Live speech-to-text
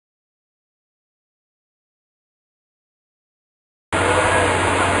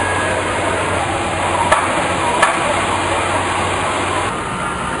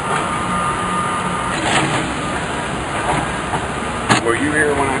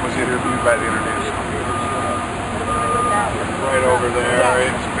glad to introduce you. Right over there.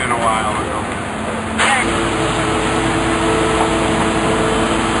 It's been a while ago.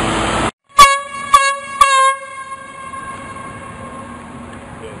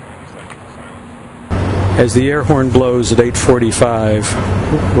 As the air horn blows at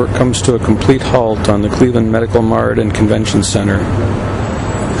 8:45, work comes to a complete halt on the Cleveland Medical Mart and Convention Center.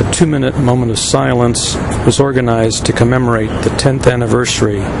 A 2-minute moment of silence was organized to commemorate the 10th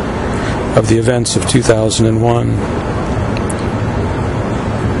anniversary of the events of 2001.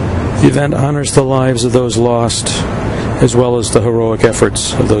 The event honors the lives of those lost, as well as the heroic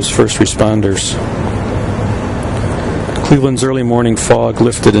efforts of those first responders. Cleveland's early morning fog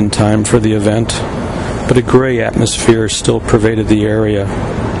lifted in time for the event, but a gray atmosphere still pervaded the area.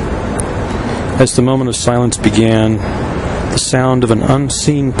 As the moment of silence began, the sound of an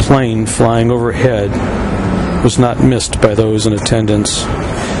unseen plane flying overhead was not missed by those in attendance.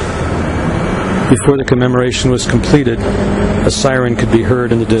 Before the commemoration was completed, a siren could be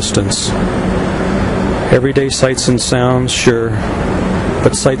heard in the distance. Everyday sights and sounds, sure,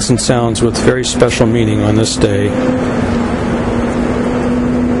 but sights and sounds with very special meaning on this day.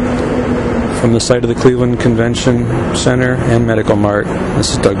 From the site of the Cleveland Convention Center and Medical Mart,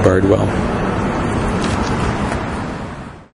 this is Doug Bardwell.